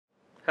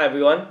Hi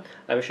everyone,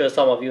 I'm sure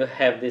some of you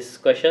have this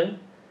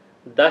question.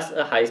 Does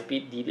a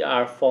high-speed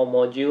DDR4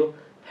 module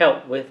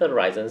help with a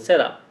Ryzen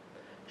setup?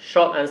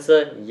 Short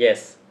answer,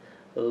 yes.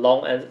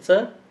 Long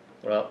answer,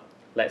 well,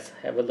 let's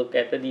have a look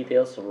at the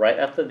details right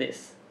after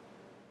this.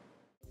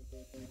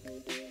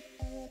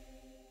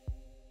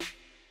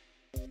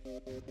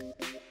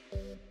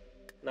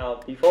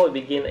 Now, before we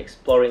begin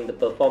exploring the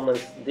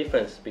performance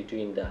difference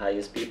between the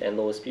higher speed and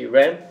lower speed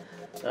RAM,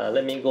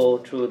 let me go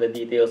through the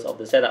details of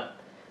the setup.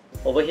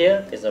 Over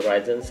here is a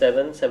Ryzen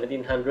 7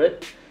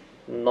 1700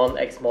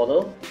 non-X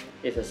model.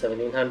 It's a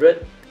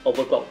 1700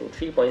 overclocked to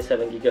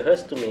 3.7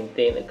 GHz to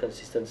maintain a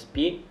consistent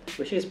speed,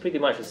 which is pretty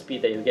much the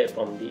speed that you get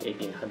from the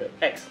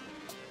 1800X.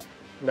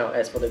 Now,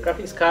 as for the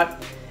graphics card,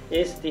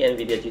 is the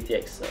NVIDIA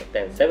GTX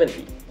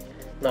 1070.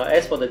 Now,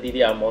 as for the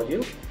DDR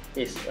module,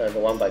 is the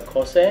one by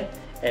Corsair,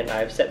 and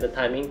I've set the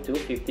timing to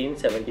 15,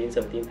 17,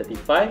 17,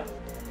 35,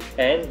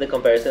 and the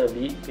comparison will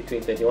be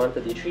between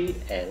 2133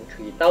 and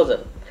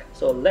 3000.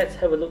 So let's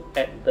have a look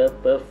at the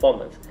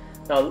performance.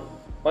 Now,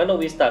 why don't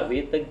we start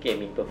with the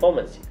gaming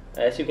performance?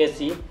 As you can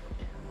see,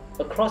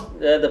 across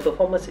the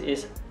performance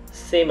is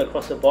same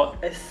across the board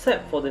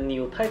except for the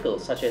new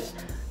titles such as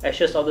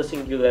Ashes of the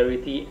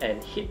Singularity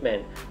and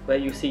Hitman, where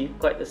you see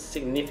quite a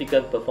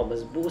significant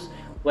performance boost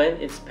when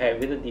it's paired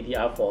with the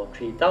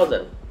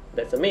DDR4-3000.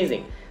 That's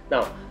amazing.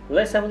 Now,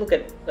 let's have a look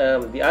at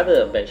the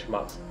other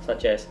benchmarks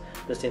such as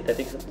the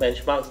synthetic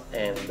benchmarks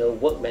and the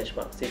work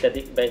benchmarks.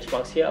 Synthetic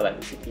benchmarks here are like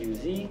the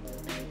CPU-Z,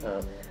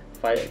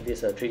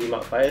 this 3D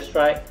Mark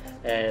Firestrike,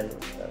 and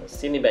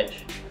Cinebench.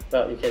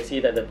 Well, you can see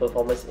that the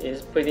performance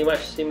is pretty much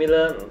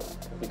similar.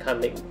 We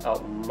can't make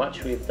out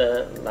much with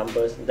the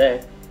numbers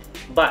there,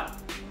 but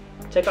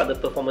check out the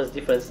performance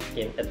difference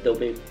in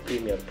Adobe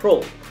Premiere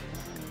Pro.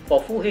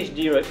 For Full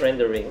HD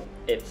rendering,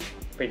 it's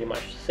pretty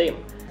much the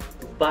same,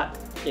 but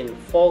in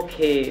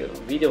 4K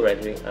video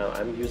rendering,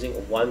 I'm using a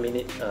 1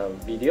 minute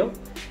video.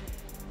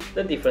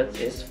 The difference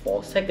is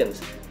 4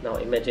 seconds. Now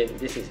imagine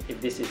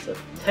if this is a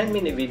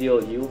 10-minute video,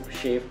 you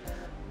shave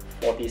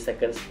 40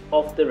 seconds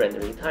of the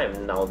rendering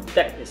time. Now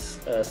that is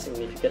a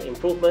significant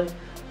improvement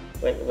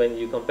when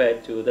you compare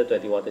to the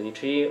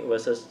 2133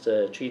 versus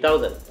the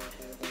 3000.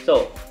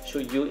 So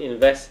should you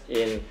invest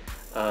in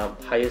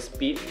higher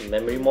speed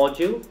memory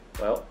module?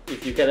 Well,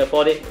 if you can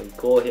afford it,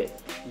 go ahead.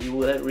 You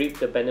will reap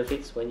the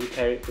benefits when you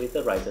pair it with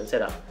the Ryzen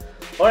setup.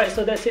 Alright,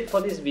 so that's it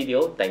for this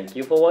video. Thank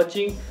you for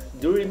watching.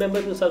 Do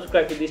remember to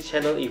subscribe to this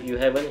channel if you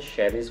haven't.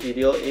 Share this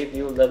video if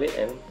you love it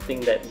and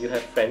think that you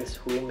have friends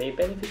who may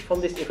benefit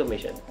from this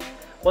information.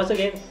 Once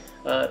again,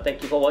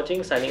 thank you for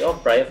watching. Signing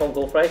off, Brian from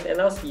Goldfries, and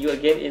I'll see you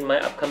again in my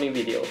upcoming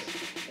videos.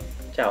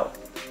 Ciao.